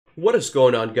What is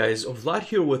going on, guys? Vlad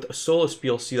here with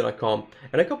SolusPLC.com,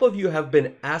 and a couple of you have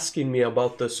been asking me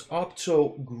about this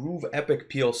Opto Groov Epic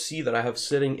PLC that I have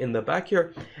sitting in the back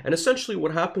here. And essentially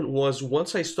what happened was,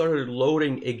 once I started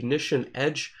loading Ignition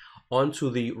Edge onto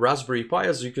the Raspberry Pi,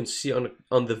 as you can see on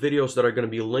the videos that are going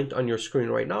to be linked on your screen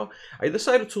right now, I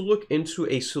decided to look into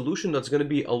a solution that's going to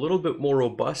be a little bit more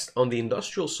robust on the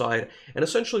industrial side and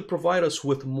essentially provide us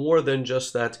with more than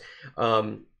just that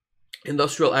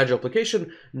industrial edge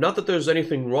application. Not that there's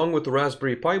anything wrong with the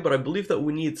Raspberry Pi, but I believe that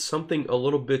we need something a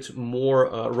little bit more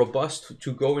robust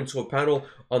to go into a panel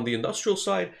on the industrial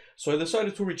side. So I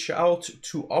decided to reach out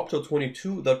to Opto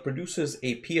 22 that produces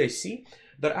a PAC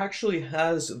that actually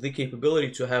has the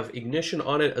capability to have Ignition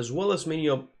on it, as well as many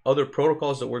other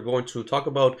protocols that we're going to talk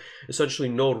about, essentially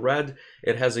Node-RED.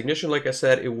 It has Ignition, like I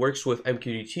said. It works with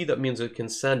MQTT. That means it can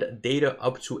send data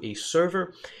up to a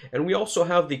server. And we also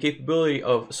have the capability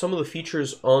of some of the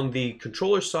features on the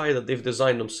controller side that they've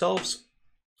designed themselves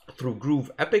through Groov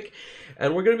Epic.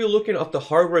 And we're going to be looking at the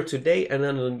hardware today, and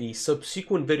then in the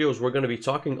subsequent videos we're going to be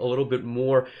talking a little bit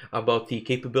more about the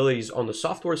capabilities on the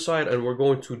software side, and we're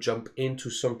going to jump into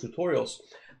some tutorials.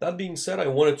 That being said, I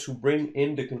wanted to bring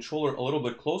in the controller a little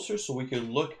bit closer so we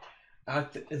can look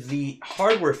at the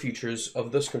hardware features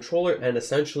of this controller and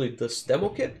essentially this demo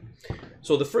kit.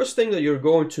 So the first thing that you're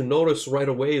going to notice right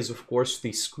away is, of course,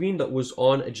 the screen that was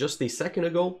on just a second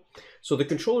ago. So the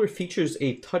controller features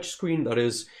a touch screen that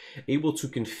is able to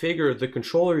configure the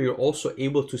controller. You're also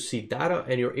able to see data,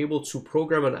 and you're able to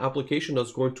program an application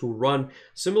that's going to run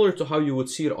similar to how you would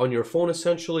see it on your phone,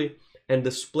 essentially, and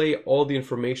display all the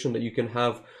information that you can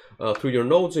have through your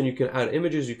nodes. And you can add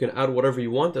images, you can add whatever you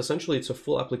want. Essentially, it's a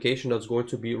full application that's going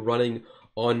to be running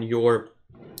on your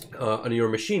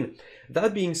machine.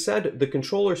 That being said, the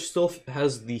controller still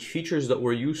has the features that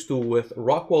we're used to with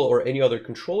Rockwell or any other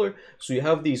controller. So you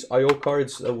have these I/O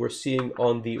cards that we're seeing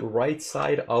on the right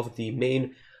side of the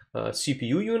main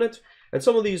CPU unit, and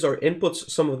some of these are inputs,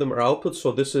 some of them are outputs.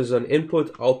 So this is an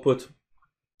input, output,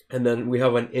 and then we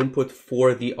have an input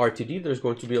for the RTD. There's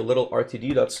going to be a little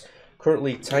RTD that's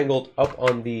currently tangled up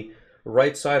on the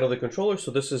right side of the controller. So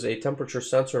this is a temperature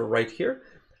sensor right here.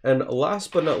 And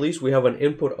last but not least, we have an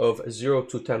input of 0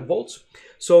 to 10 volts.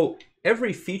 So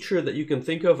every feature that you can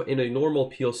think of in a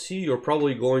normal PLC, you're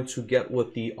probably going to get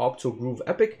with the Opto Groov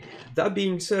Epic. That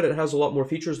being said, it has a lot more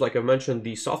features. Like I mentioned,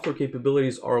 the software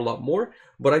capabilities are a lot more,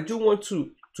 but I do want to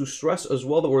stress as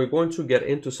well that we're going to get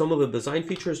into some of the design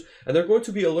features, and they're going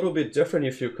to be a little bit different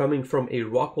if you're coming from a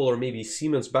Rockwell or maybe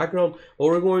Siemens background, but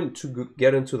we're going to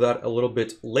get into that a little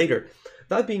bit later.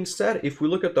 That being said, if we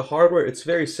look at the hardware, it's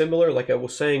very similar. Like I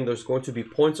was saying, there's going to be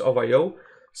points of I/O,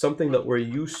 something that we're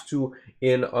used to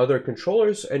in other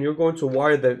controllers, and you're going to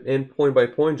wire them in point by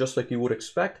point, just like you would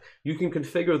expect. You can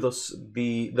configure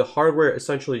the hardware,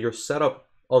 essentially your setup,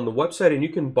 on the website, and you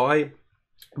can buy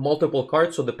multiple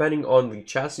cards. So depending on the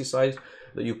chassis size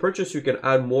that you purchase, you can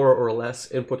add more or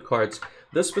less input cards.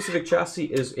 This specific chassis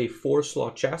is a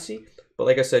 4-slot chassis, but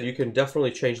like I said, you can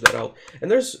definitely change that out. And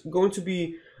there's going to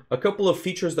be a couple of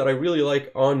features that I really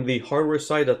like on the hardware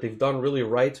side that they've done really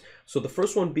right. So the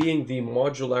first one being the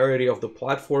modularity of the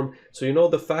platform. So you know,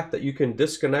 the fact that you can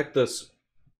disconnect this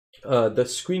the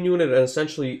screen unit and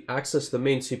essentially access the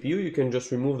main CPU. You can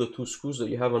just remove the 2 screws that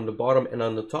you have on the bottom and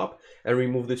on the top and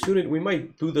remove this unit. We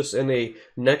might do this in a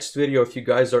next video if you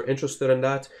guys are interested in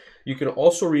that. You can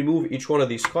also remove each one of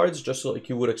these cards just like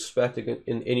you would expect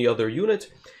in any other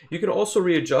unit. You can also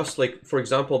readjust, like for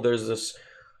example, there's this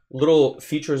little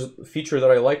feature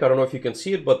that I like. I don't know if you can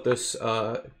see it, but this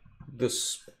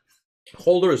this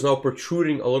holder is now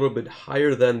protruding a little bit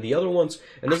higher than the other ones,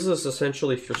 and this is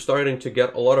essentially if you're starting to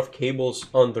get a lot of cables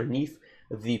underneath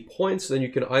the points, then you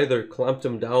can either clamp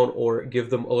them down or give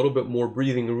them a little bit more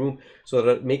breathing room, so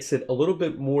that it makes it a little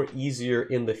bit more easier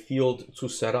in the field to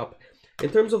set up. In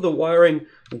terms of the wiring,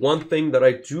 one thing that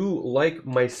I do like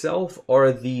myself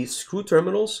are the screw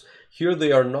terminals. Here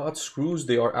they are not screws,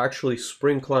 they are actually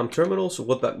spring clamp terminals. So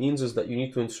what that means is that you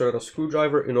need to insert a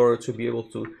screwdriver in order to be able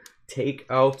to take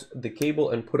out the cable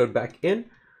and put it back in.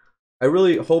 I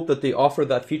really hope that they offer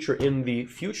that feature in the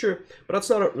future, but that's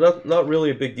not really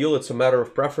a big deal. It's a matter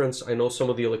of preference. I know some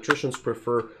of the electricians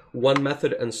prefer one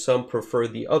method and some prefer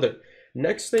the other.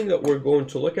 Next thing that we're going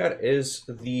to look at is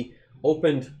the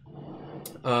opened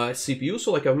CPU.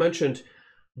 So like I've mentioned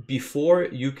before,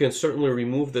 you can certainly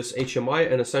remove this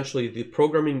HMI and essentially the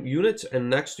programming unit, and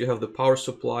next you have the power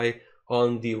supply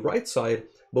on the right side.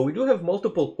 But we do have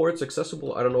multiple ports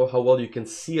accessible. I don't know how well you can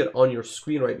see it on your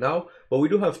screen right now, but we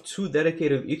do have 2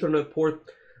 dedicated Ethernet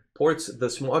ports ports.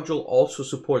 This module also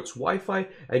supports Wi-Fi,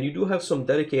 and you do have some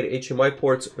dedicated HMI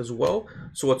ports as well.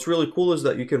 So what's really cool is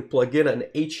that you can plug in an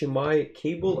HMI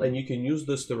cable and you can use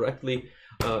this directly,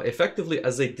 effectively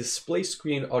as a display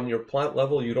screen on your plant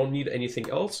level. You don't need anything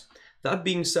else. That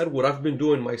being said, what I've been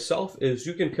doing myself is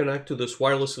you can connect to this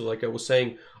wirelessly, like I was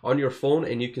saying, on your phone,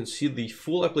 and you can see the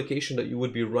full application that you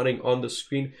would be running on the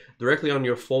screen directly on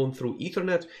your phone through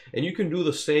Ethernet, and you can do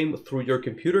the same through your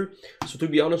computer. So to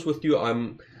be honest with you,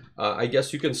 I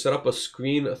guess you can set up a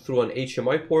screen through an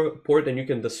HMI port and you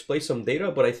can display some data,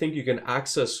 but I think you can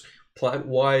access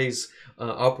plant-wise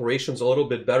operations a little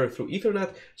bit better through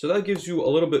Ethernet. So that gives you a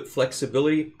little bit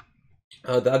flexibility.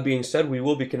 That being said, we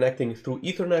will be connecting through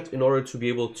Ethernet in order to be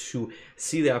able to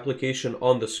see the application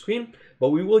on the screen, but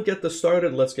we will get this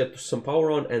started. Let's get some power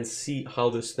on and see how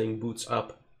this thing boots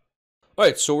up. All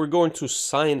right, so we're going to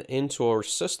sign into our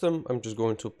system. I'm just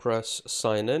going to press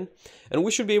sign in, and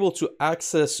we should be able to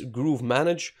access Groov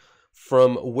Manage,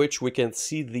 from which we can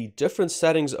see the different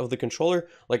settings of the controller.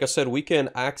 Like I said, we can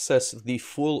access the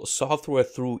full software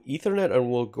through Ethernet, and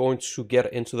we're going to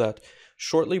get into that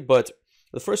shortly, but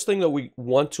the first thing that we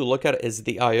want to look at is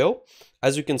the I/O.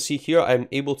 As you can see here, I'm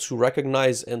able to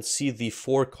recognize and see the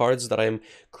 4 cards that I'm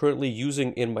currently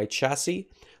using in my chassis.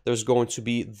 There's going to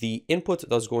be the input,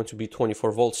 that's going to be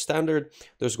 24 volt standard.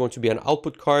 There's going to be an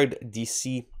output card,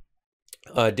 DC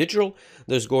digital.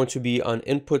 There's going to be an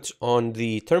input on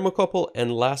the thermocouple,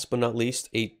 and last but not least,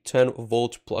 a 10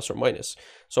 volt plus or minus.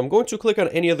 So I'm going to click on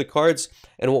any of the cards,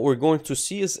 and what we're going to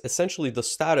see is essentially the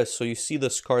status. So you see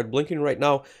this card blinking right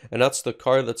now, and that's the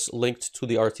card that's linked to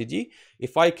the RTD.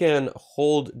 If I can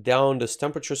hold down this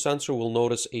temperature sensor, we'll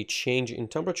notice a change in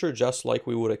temperature, just like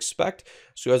we would expect.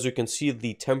 So as you can see,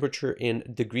 the temperature in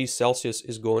degrees Celsius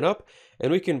is going up,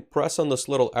 and we can press on this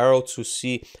little arrow to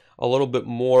see a little bit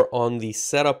more on the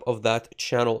setup of that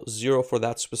channel 0 for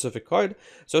that specific card.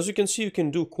 So as you can see, you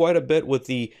can do quite a bit with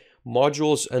the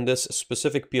modules and this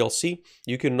specific PLC.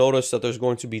 You can notice that there's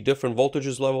going to be different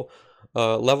voltages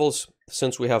levels.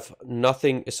 Since we have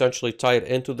nothing essentially tied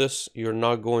into this, you're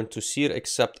not going to see it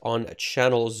except on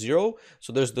channel 0.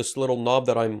 So there's this little knob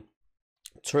that I'm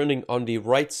turning on the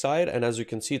right side, and as you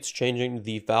can see, it's changing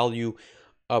the value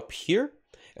up here,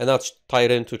 and that's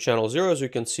tied into channel 0, as you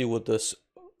can see with this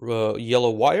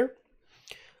yellow wire.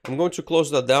 I'm going to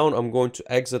close that down. I'm going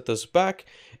to exit this back,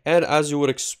 and as you would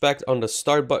expect on the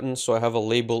start button, so I have a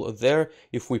label there.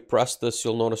 If we press this,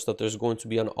 you'll notice that there's going to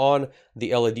be an on.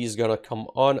 The LED is going to come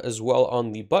on as well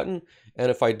on the button,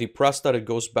 and if I depress that, it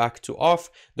goes back to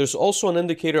off. There's also an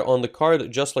indicator on the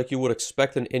card, just like you would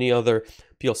expect in any other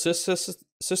PLC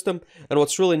system. And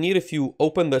what's really neat, if you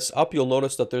open this up, you'll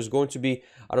notice that there's going to be,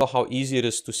 I don't know how easy it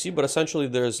is to see, but essentially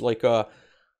there's like a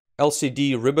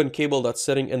LCD ribbon cable that's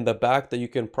sitting in the back that you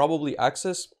can probably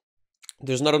access.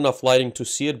 There's not enough lighting to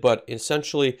see it, but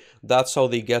essentially that's how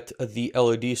they get the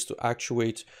LEDs to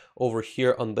actuate over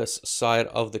here on this side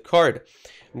of the card.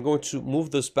 I'm going to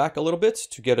move this back a little bit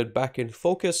to get it back in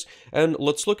focus, and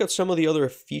let's look at some of the other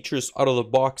features out of the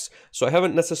box. So I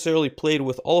haven't necessarily played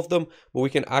with all of them, but we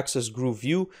can access Groov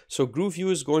View. So Groov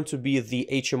View is going to be the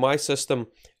HMI system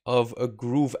of a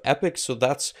Groov Epic, so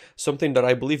that's something that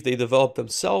I believe they developed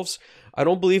themselves. I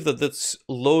don't believe that that's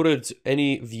loaded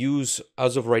any views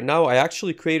as of right now. I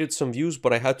actually created some views,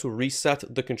 but I had to reset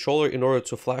the controller in order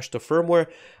to flash the firmware.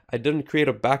 I didn't create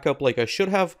a backup like I should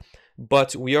have,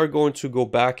 but we are going to go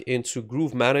back into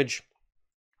Groov Manage,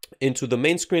 into the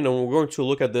main screen, and we're going to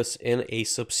look at this in a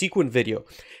subsequent video.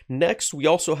 Next, we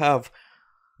also have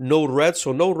Node-RED.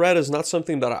 So Node-RED is not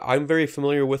something that I'm very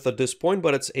familiar with at this point,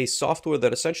 but it's a software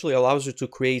that essentially allows you to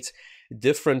create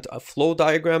different flow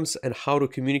diagrams and how to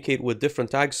communicate with different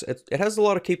tags. It has a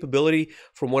lot of capability.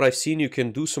 From what I've seen, you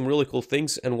can do some really cool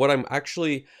things, and what I'm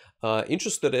actually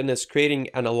interested in is creating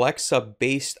an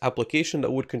Alexa-based application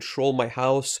that would control my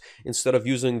house instead of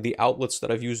using the outlets that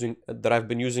I've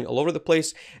been using all over the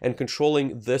place. And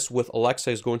controlling this with Alexa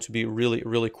is going to be really,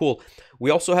 really cool. We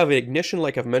also have an ignition,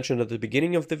 like I've mentioned at the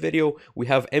beginning of the video. We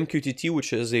have MQTT,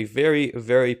 which is a very,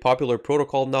 very popular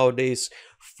protocol nowadays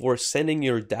for sending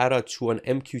your data to an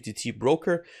MQTT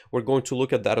broker. We're going to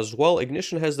look at that as well.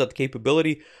 Ignition has that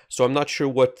capability, so I'm not sure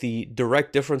what the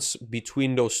direct difference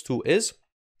between those two is,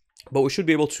 but we should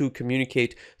be able to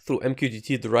communicate through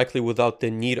MQTT directly without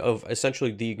the need of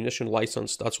essentially the ignition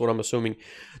license. That's what I'm assuming.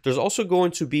 There's also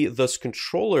going to be this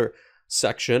controller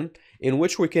section in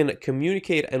which we can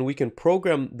communicate and we can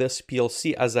program this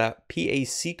PLC as a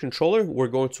PAC controller. We're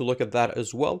going to look at that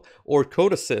as well, or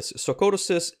code assist. So code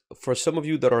assist, for some of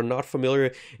you that are not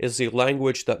familiar, is a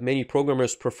language that many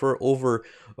programmers prefer over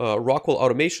Rockwell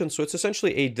automation. So it's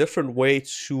essentially a different way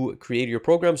to create your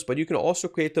programs, but you can also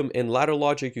create them in ladder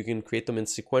logic. You can create them in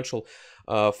sequential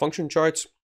function charts,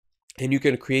 and you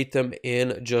can create them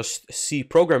in just C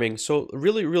programming. So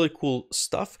really, really cool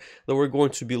stuff that we're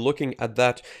going to be looking at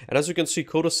that. And as you can see,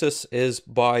 code assist is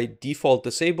by default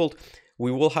disabled.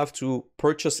 We will have to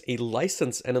purchase a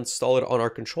license and install it on our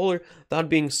controller. That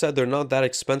being said, they're not that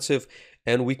expensive,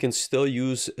 and we can still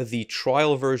use the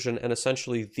trial version and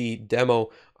essentially the demo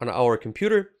on our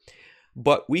computer.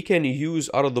 But we can use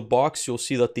out of the box. You'll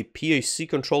see that the PAC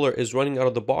controller is running out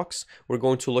of the box. We're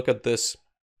going to look at this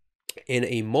in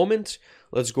a moment.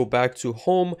 Let's go back to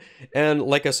home, and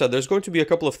like I said, there's going to be a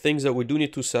couple of things that we do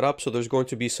need to set up. So there's going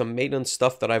to be some maintenance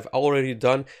stuff that I've already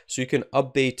done, so you can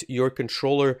update your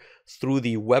controller through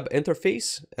the web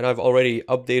interface, and I've already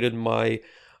updated my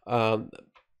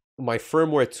my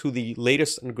firmware to the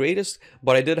latest and greatest.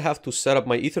 But I did have to set up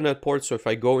my Ethernet port, so if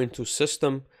I go into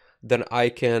system, then I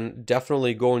can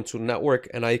definitely go into network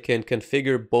and I can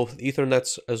configure both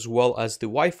Ethernets as well as the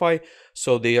Wi-Fi.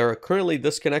 So they are currently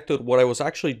disconnected. What I was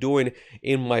actually doing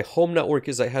in my home network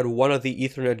is I had one of the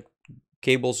Ethernet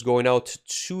cables going out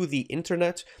to the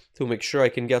internet to make sure I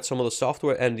can get some of the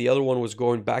software, and the other one was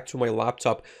going back to my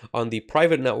laptop on the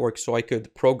private network so I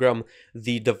could program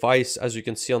the device. As you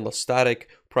can see on the static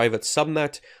private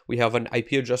subnet, we have an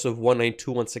IP address of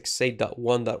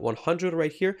 192.168.1.100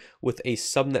 right here with a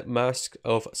subnet mask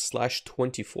of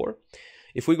 /24.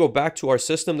 If we go back to our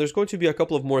system, there's going to be a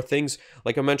couple of more things.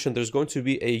 Like I mentioned, there's going to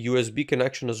be a USB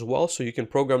connection as well, so you can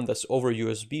program this over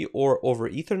USB or over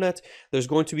Ethernet. There's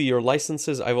going to be your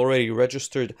licenses. I've already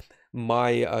registered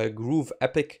my Groov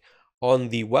Epic on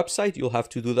the website. You'll have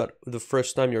to do that the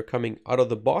first time you're coming out of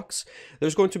the box.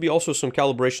 There's going to be also some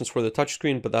calibrations for the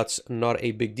touchscreen, but that's not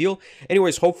a big deal.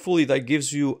 Anyways, hopefully that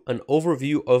gives you an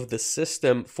overview of the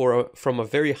system from a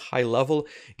very high level,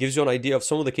 gives you an idea of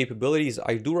some of the capabilities.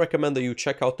 I do recommend that you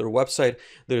check out their website.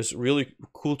 There's really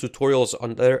cool tutorials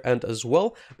on their end as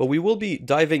well, but we will be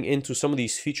diving into some of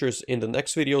these features in the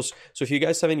next videos. So if you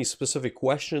guys have any specific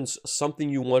questions, something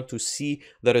you want to see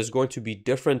that is going to be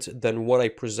different than what I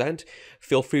present,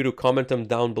 feel free to comment them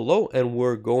down below and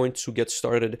we're going to get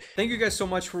started. Thank you guys so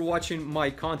much for watching my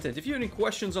content. If you have any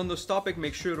questions on this topic,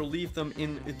 make sure to leave them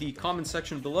in the comment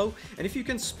section below. And if you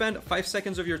can spend 5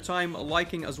 seconds of your time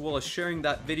liking as well as sharing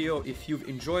that video if you've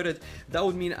enjoyed it, that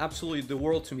would mean absolutely the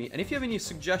world to me. And if you have any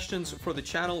suggestions for the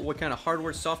channel, what kind of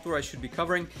hardware, software I should be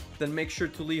covering, then make sure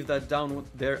to leave that down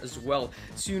there as well.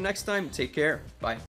 See you next time. Take care. Bye.